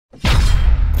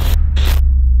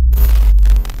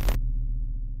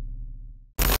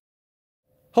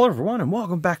Hello everyone and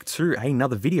welcome back to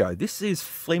another video. This is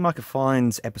Flea Market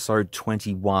Finds episode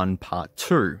 21 part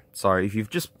 2. So if you've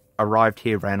just arrived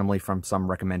here randomly from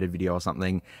some recommended video or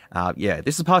something, yeah,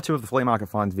 this is part 2 of the Flea Market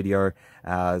Finds video.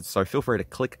 So feel free to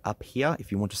click up here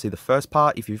if you want to see the first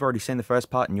part. If you've already seen the first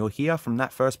part and you're here from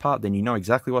that first part, then you know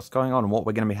exactly what's going on and what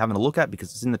we're going to be having a look at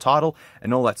because it's in the title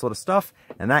and all that sort of stuff.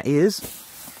 And that is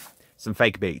some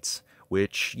fake beats,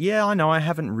 which, yeah, I know I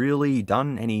haven't really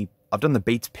done any. I've done the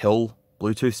Beats Pill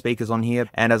Bluetooth speakers on here,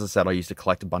 and as I said, I used to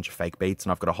collect a bunch of fake beats,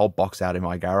 and I've got a whole box out in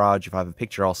my garage. If I have a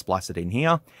picture, I'll splice it in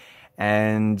here.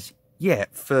 And yeah,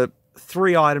 for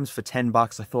 3 items for 10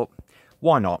 bucks, I thought,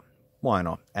 why not? Why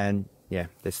not? And yeah,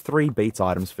 there's 3 Beats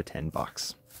items for 10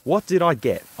 bucks. What did I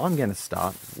get? I'm going to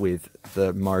start with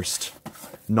the most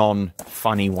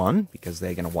non-funny one, because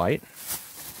they're going to wait.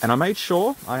 And I made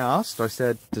sure, I asked, I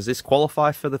said, does this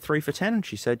qualify for the 3 for 10? And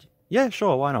she said, yeah,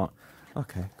 sure, why not?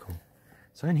 Okay, cool.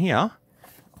 So in here,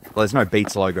 well, there's no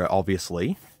Beats logo,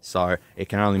 obviously, so it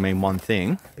can only mean one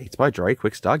thing. Beats by Dre,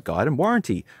 Quick Start Guide and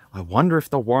Warranty. I wonder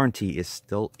if the warranty is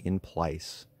still in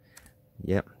place.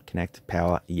 Yep, connect,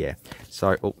 power, yeah.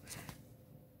 So, oh,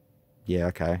 yeah,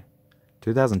 okay.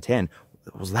 2010.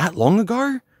 Was that long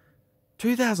ago?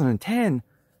 2010?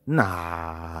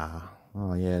 Nah.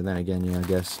 Oh, yeah, then again, yeah, I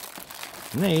guess.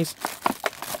 And these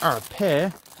are a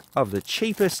pair of the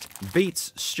cheapest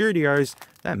Beats Studios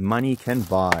that money can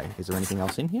buy. Is there anything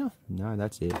else in here? No,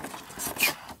 that's it.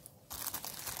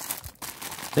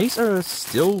 These are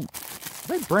still... Are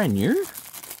they brand new?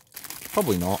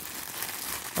 Probably not.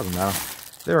 Doesn't matter.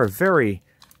 They're a very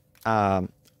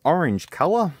orange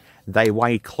colour. They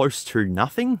weigh close to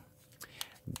nothing.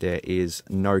 There is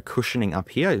no cushioning up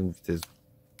here. There's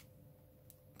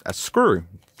a screw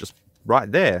just right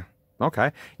there.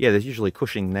 Okay. Yeah, there's usually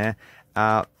cushioning there.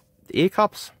 The ear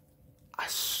cups are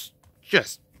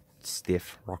just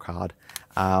stiff, rock hard.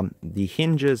 The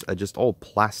hinges are just all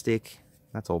plastic.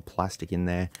 That's all plastic in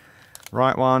there.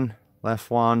 Right one, left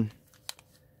one.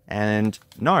 And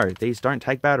no, these don't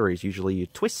take batteries. Usually you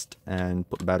twist and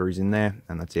put the batteries in there,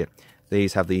 and that's it.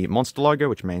 These have the Monster logo,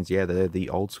 which means, yeah, they're the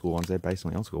old school ones. They're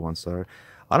basically old school ones. So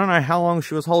I don't know how long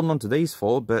she was holding on to these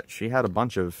for, but she had a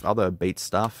bunch of other Beats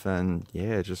stuff, and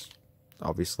yeah, just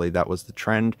obviously that was the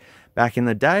trend back in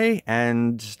the day,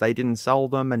 and they didn't sell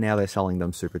them, and now they're selling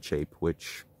them super cheap,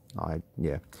 which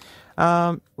yeah.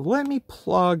 Let me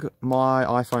plug my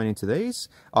iPhone into these.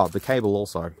 Oh, the cable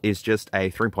also is just a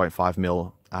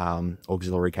 3.5mm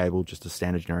auxiliary cable, just a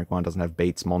standard generic one. Doesn't have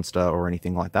Beats, Monster, or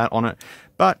anything like that on it.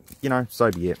 But, you know,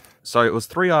 so be it. So it was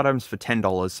 3 items for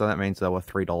 $10, so that means they were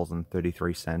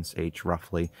 $3.33 each,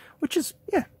 roughly, which is,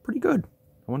 yeah, pretty good.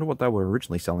 I wonder what they were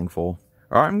originally selling for.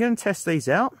 Alright, I'm going to test these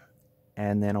out,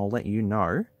 and then I'll let you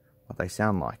know what they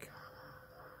sound like.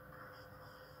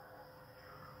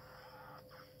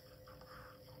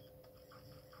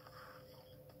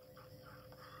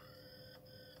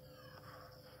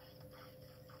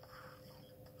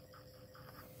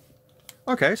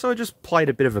 Okay, so I just played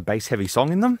a bit of a bass-heavy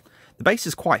song in them. The bass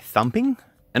is quite thumping,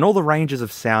 and all the ranges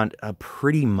of sound are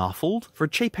pretty muffled. For a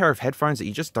cheap pair of headphones that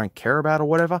you just don't care about or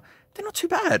whatever, they're not too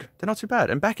bad. They're not too bad.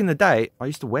 And back in the day, I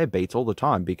used to wear Beats all the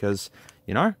time because,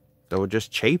 you know, they were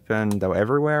just cheap and they were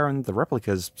everywhere, and the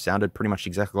replicas sounded pretty much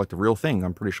exactly like the real thing.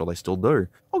 I'm pretty sure they still do.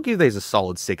 I'll give these a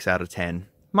solid 6 out of 10.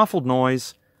 Muffled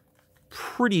noise,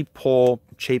 pretty poor,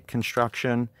 cheap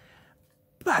construction,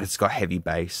 but it's got heavy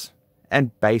bass.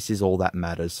 And bass is all that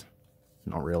matters.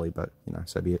 Not really, but, you know,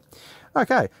 so be it.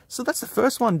 Okay, so that's the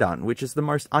first one done, which is the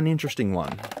most uninteresting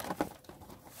one.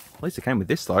 At least it came with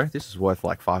this, though. This is worth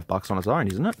like $5 on its own,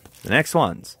 isn't it? The next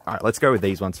ones. All right, let's go with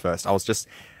these ones first. I was just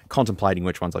contemplating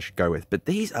which ones I should go with. But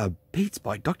these are Beats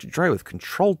by Dr. Dre with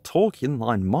controlled torque,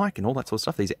 inline mic, and all that sort of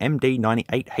stuff. These are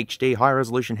MD98 HD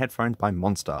high-resolution headphones by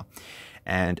Monster.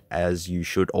 And as you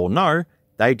should all know,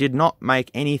 they did not make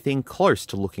anything close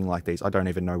to looking like these. I don't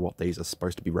even know what these are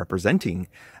supposed to be representing.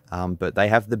 But they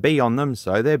have the B on them,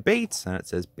 so they're Beats. And it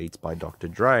says Beats by Dr.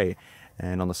 Dre.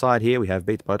 And on the side here, we have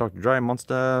Beats by Dr. Dre,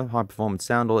 Monster, high performance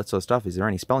sound, all that sort of stuff. Is there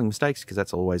any spelling mistakes? Because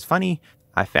that's always funny.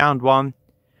 I found one.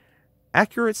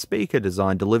 Accurate speaker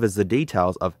design delivers the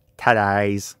details of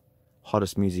today's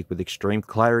hottest music with extreme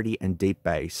clarity and deep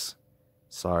bass.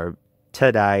 So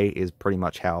today is pretty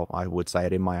much how I would say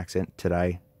it in my accent.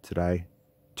 Today.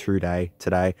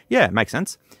 Yeah, it makes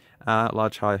sense.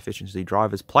 Large high efficiency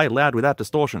drivers play loud without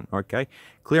distortion. Okay.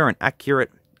 Clear and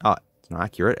accurate. Oh, it's not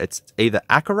accurate. It's either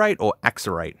accurate or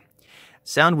accurate.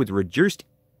 Sound with reduced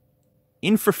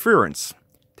interference.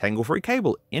 Tangle-free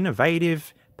cable.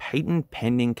 Innovative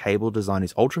patent-pending cable design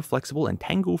is ultra-flexible and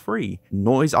tangle-free.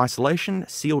 Noise isolation,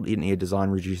 sealed in-ear design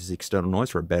reduces external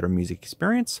noise for a better music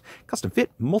experience. Custom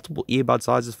fit, multiple earbud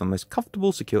sizes for the most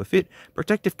comfortable, secure fit.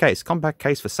 Protective case, compact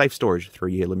case for safe storage.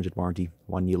 3-year limited warranty,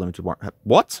 1-year limited warranty.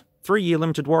 What? 3-year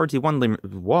limited warranty, 1 limit.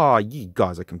 Wow, you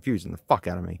guys are confusing the fuck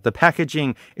out of me. The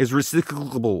packaging is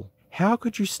recyclable. How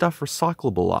could you stuff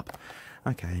recyclable up?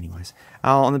 Okay, anyways.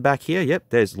 On the back here, yep,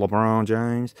 there's LeBron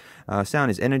James. Sound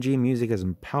is energy. Music as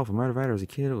a powerful motivator. As a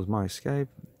kid, it was my escape.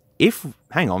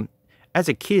 Hang on. As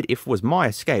a kid, if it was my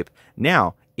escape.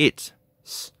 Now, it's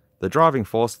the driving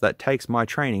force that takes my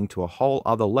training to a whole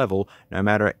other level, no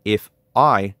matter if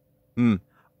I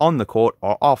on the court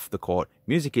or off the court.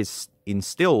 Music is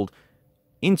instilled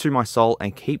into my soul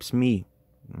and keeps me,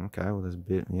 okay, well there's a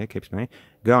bit, yeah, keeps me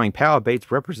going. Power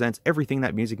Beats represents everything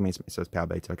that music means. It says Power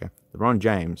Beats, okay. LeBron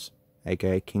James,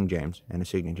 aka King James, and a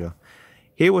signature.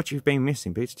 Hear what you've been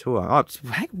missing, Beats Tour. Oh,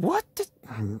 what?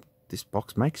 This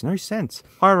box makes no sense.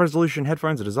 High resolution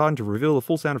headphones are designed to reveal the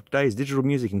full sound of today's digital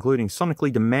music, including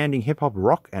sonically demanding hip-hop,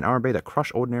 rock, and R&B that crush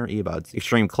ordinary earbuds.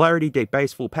 Extreme clarity, deep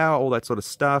bass, full power, all that sort of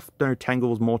stuff. No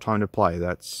tangles, more time to play.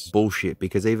 That's bullshit,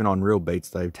 because even on real beats,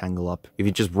 they tangle up. If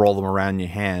you just roll them around in your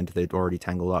hand, they'd already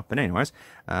tangle up. But anyways,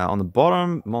 on the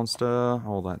bottom, Monster,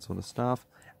 all that sort of stuff.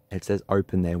 It says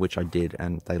open there, which I did,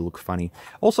 and they look funny.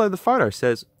 Also, the photo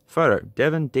says, photo,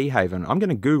 Devon D. Haven. I'm going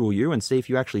to Google you and see if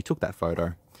you actually took that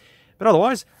photo. But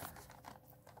otherwise,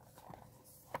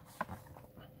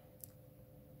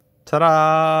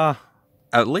 ta-da!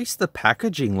 At least the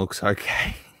packaging looks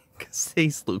okay, because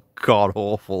these look god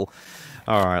awful.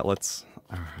 All right, let's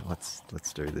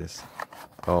do this.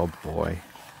 Oh boy.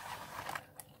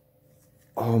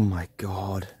 Oh my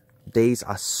god. These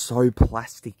are so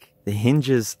plastic. The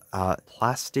hinges are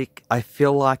plastic. I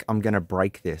feel like I'm gonna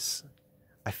break this.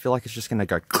 I feel like it's just gonna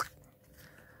go.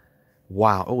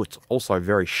 Wow, oh, it's also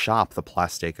very sharp, the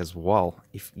plastic as well.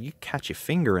 If you catch your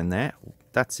finger in there,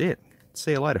 that's it.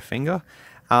 See you later, finger.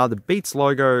 The Beats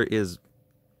logo is...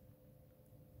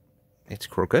 it's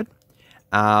crooked.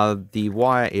 The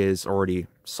wire is already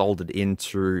soldered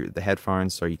into the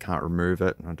headphones, so you can't remove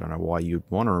it. I don't know why you'd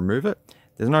want to remove it.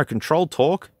 There's no control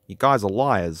torque. You guys are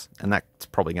liars, and that's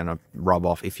probably going to rub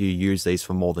off if you use these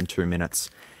for more than 2 minutes.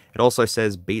 It also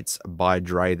says Beats by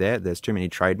Dre there. There's too many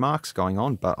trademarks going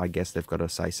on, but I guess they've got to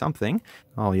say something.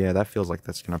 Oh yeah, that feels like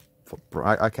that's going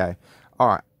to... okay.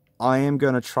 Alright, I am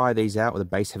going to try these out with a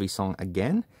bass heavy song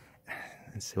again.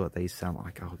 And see what these sound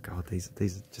like. Oh god, these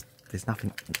are just... there's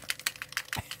nothing...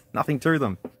 nothing to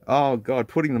them. Oh god,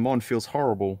 putting them on feels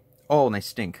horrible. Oh, and they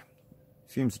stink.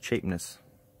 Fumes of cheapness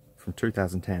from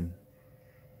 2010.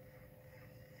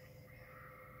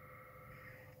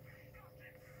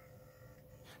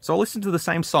 So I listened to the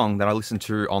same song that I listened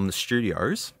to on the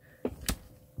studios.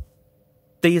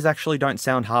 These actually don't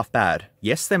sound half bad.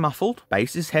 Yes, they're muffled,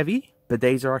 bass is heavy, but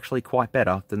these are actually quite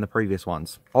better than the previous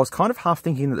ones. I was kind of half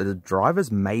thinking that the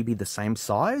drivers may be the same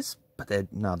size, but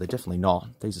no, they're definitely not.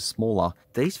 These are smaller.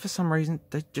 These, for some reason,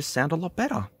 they just sound a lot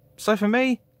better. So for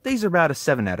me, these are about a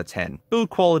 7 out of 10. Build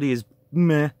quality is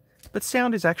meh, but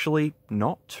sound is actually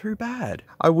not too bad.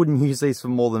 I wouldn't use these for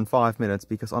more than 5 minutes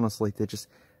because honestly,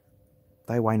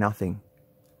 they weigh nothing.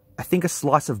 I think a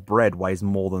slice of bread weighs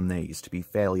more than these, to be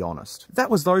fairly honest. That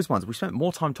was those ones. We spent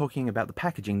more time talking about the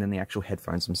packaging than the actual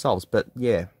headphones themselves, but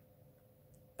yeah,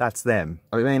 that's them.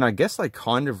 I mean, I guess they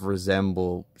kind of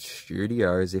resemble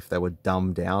studios if they were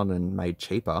dumbed down and made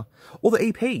cheaper. Or the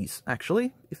EPs,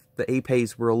 actually. If the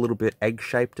EPs were a little bit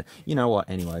egg-shaped. You know what,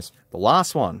 anyways. The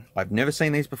last one. I've never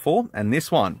seen these before, and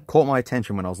this one caught my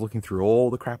attention when I was looking through all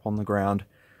the crap on the ground.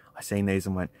 I seen these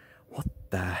and went, what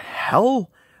the hell?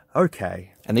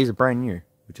 Okay. And these are brand new,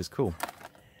 which is cool.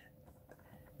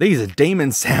 These are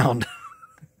Demon Sound.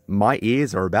 My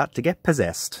ears are about to get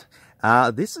possessed.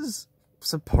 This is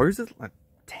supposedly like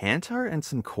Tanto and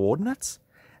some coordinates.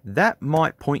 That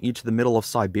might point you to the middle of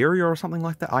Siberia or something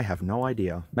like that. I have no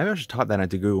idea. Maybe I should type that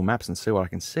into Google Maps and see what I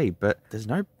can see. But there's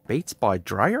no Beats by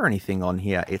Dre or anything on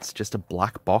here. It's just a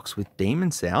black box with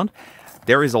Demon Sound.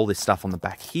 There is all this stuff on the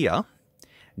back here.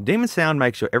 Demon Sound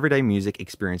makes your everyday music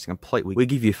experience complete. We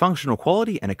give you functional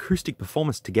quality and acoustic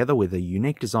performance together with a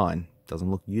unique design. Doesn't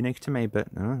look unique to me, but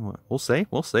we'll see,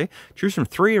 we'll see. Choose from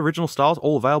 3 original styles,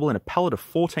 all available in a palette of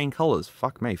 14 colors.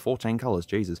 Fuck me, 14 colors,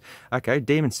 Jesus. Okay,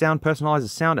 Demon Sound personalizes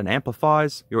sound and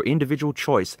amplifies your individual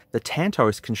choice. The Tanto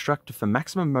is constructed for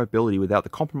maximum mobility without the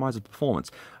compromise of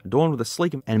performance. Adorned with a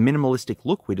sleek and minimalistic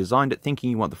look, we designed it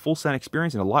thinking you want the full sound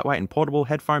experience in a lightweight and portable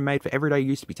headphone made for everyday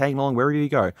use to be taken along wherever you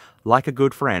go, like a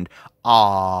good friend.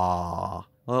 Ah.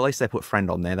 Well, at least they put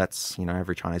friend on there. That's, you know,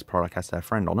 every Chinese product has to have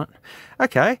friend on it.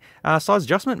 Okay, size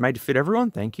adjustment, made to fit everyone,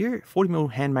 thank you.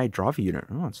 40mm handmade driver unit.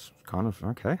 Oh, it's kind of,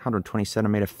 okay. 120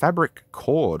 centimeter fabric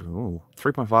cord. Ooh,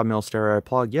 3.5mm stereo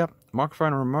plug, yep.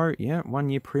 Microphone and remote, yeah. 1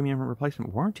 year premium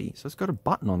replacement warranty. So it's got a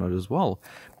button on it as well.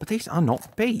 But these are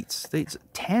not Beats. These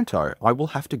Tanto. I will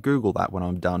have to Google that when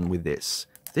I'm done with this.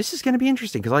 This is going to be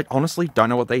interesting because I honestly don't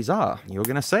know what these are. You're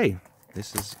going to see.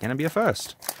 This is going to be a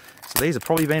first. So these have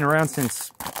probably been around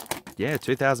since, yeah,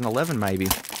 2011 maybe.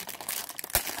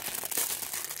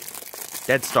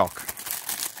 Dead stock.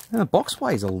 Now, the box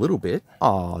weighs a little bit.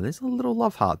 Oh, there's a little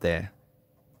love heart there.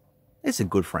 It's a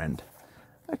good friend.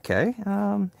 Okay,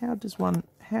 how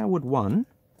would one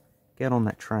get on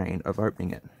that train of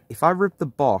opening it? If I rip the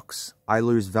box, I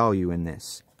lose value in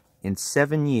this. In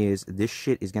 7 years, this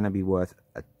shit is going to be worth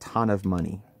a ton of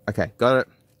money. Okay, got it.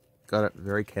 Got it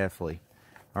very carefully.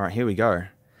 All right, here we go.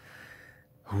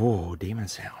 Whoa, demon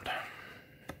sound.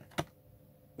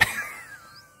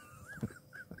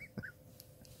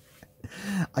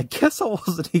 I guess I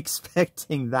wasn't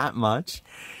expecting that much.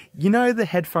 You know the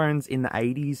headphones in the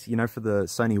 80s, you know, for the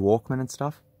Sony Walkman and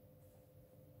stuff?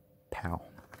 Pow.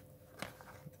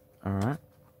 All right.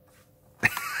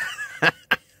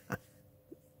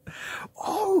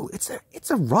 Oh,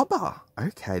 it's a rubber.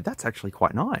 Okay, that's actually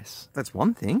quite nice. That's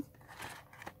one thing.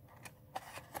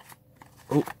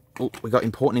 Oh, we got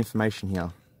important information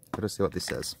here. Got to see what this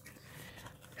says.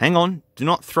 Hang on, do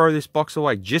not throw this box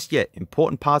away just yet.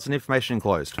 Important parts and information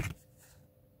enclosed.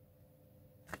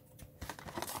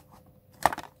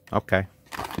 Okay.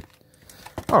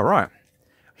 All right.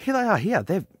 Here they are here.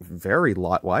 They're very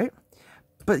lightweight.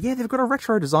 But yeah, they've got a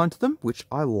retro design to them, which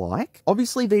I like.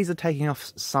 Obviously, these are taking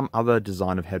off some other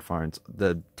design of headphones.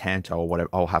 The Tanto or whatever.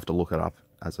 I'll have to look it up,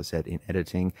 as I said, in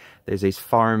editing. There's these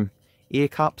foam ear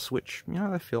cups, which, you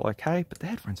know, they feel okay. But the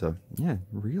headphones are, yeah,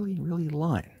 really, really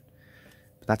light.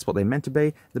 But that's what they're meant to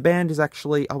be. The band is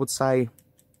actually, I would say,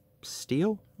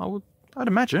 steel, I'd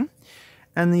imagine.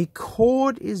 And the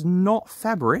cord is not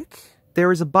fabric.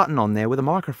 There is a button on there with a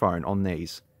microphone on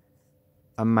these.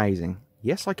 Amazing.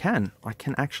 Yes, I can. I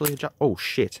can actually adjust. Oh,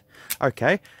 shit.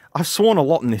 Okay. I've sworn a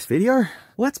lot in this video.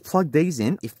 Let's plug these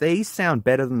in. If these sound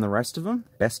better than the rest of them,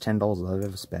 best $10 I've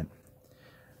ever spent.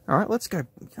 All right, let's go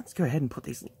ahead and put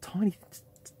these little tiny,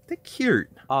 they're cute.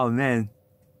 Oh, man.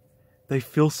 They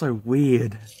feel so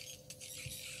weird.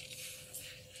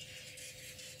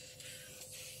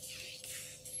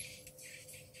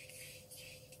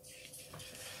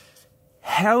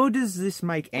 How does this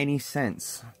make any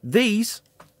sense? These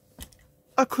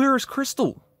are clear as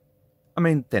crystal. I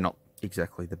mean, they're not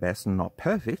exactly the best and not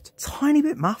perfect. Tiny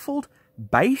bit muffled.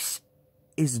 Bass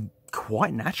is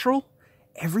quite natural.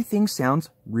 Everything sounds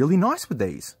really nice with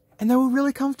these. And they were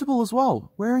really comfortable as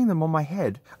well, wearing them on my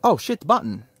head. Oh shit, the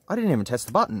button. I didn't even test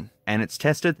the button. And it's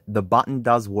tested, the button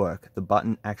does work. The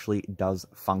button actually does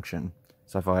function.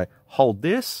 So if I hold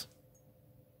this,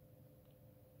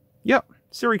 yep,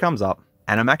 Siri comes up.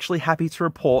 And I'm actually happy to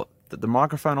report that the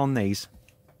microphone on these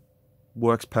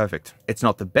works perfect. It's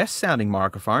not the best sounding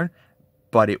microphone,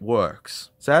 but it works.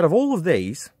 So out of all of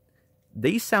these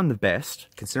sound the best,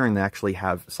 considering they actually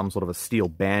have some sort of a steel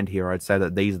band here. I'd say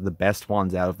that these are the best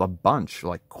ones out of the bunch,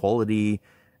 like quality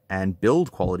and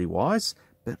build quality wise.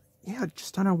 But yeah, I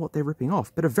just don't know what they're ripping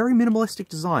off. But a very minimalistic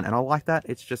design, and I like that.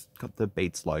 It's just got the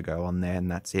Beats logo on there,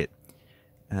 and that's it.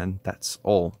 And that's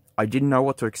all. I didn't know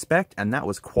what to expect, and that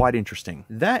was quite interesting.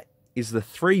 That is the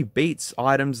 3 Beats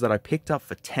items that I picked up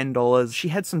for $10. She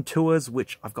had some tours,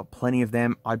 which I've got plenty of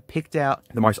them. I picked out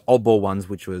the most oddball ones,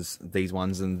 which was these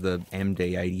ones and the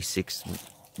MD86,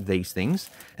 these things.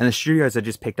 And the studios I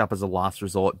just picked up as a last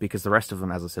resort because the rest of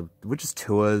them, as I said, were just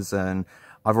tours, and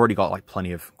I've already got like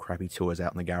plenty of crappy tours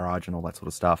out in the garage and all that sort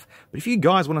of stuff. But if you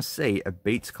guys want to see a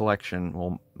Beats collection,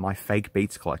 or my fake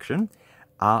Beats collection,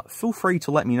 feel free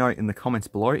to let me know in the comments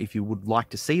below if you would like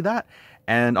to see that.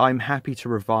 And I'm happy to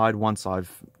provide once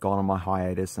I've gone on my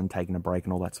hiatus and taken a break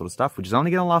and all that sort of stuff, which is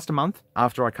only going to last a month.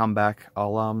 After I come back,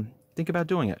 I'll think about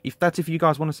doing it. If you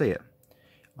guys want to see it.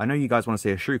 I know you guys want to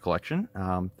see a shoe collection.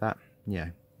 Yeah,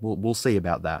 we'll see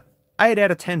about that. 8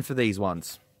 out of 10 for these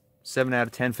ones. 7 out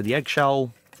of 10 for the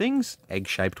eggshell things.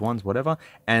 Egg-shaped ones, whatever.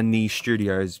 And the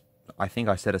studios, I think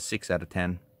I said a 6 out of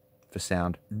 10 for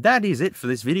sound. That is it for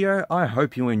this video. I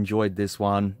hope you enjoyed this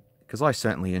one, because I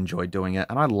certainly enjoyed doing it,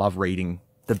 and I love reading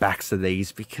the backs of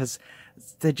these because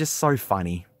they're just so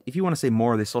funny. If you want to see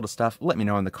more of this sort of stuff, let me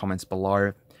know in the comments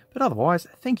below. But otherwise,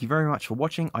 thank you very much for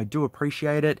watching. I do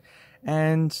appreciate it,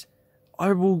 and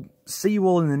I will see you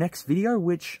all in the next video,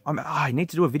 which I need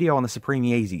to do a video on the Supreme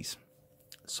Yeezys.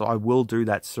 So I will do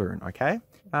that soon, okay?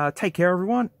 take care,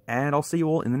 everyone, and I'll see you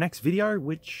all in the next video,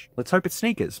 which, let's hope it's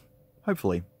sneakers.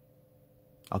 Hopefully.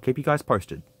 I'll keep you guys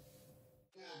posted.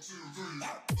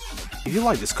 If you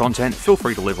like this content, feel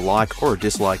free to leave a like or a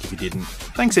dislike if you didn't.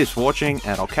 Thanks heaps for watching,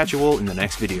 and I'll catch you all in the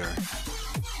next video.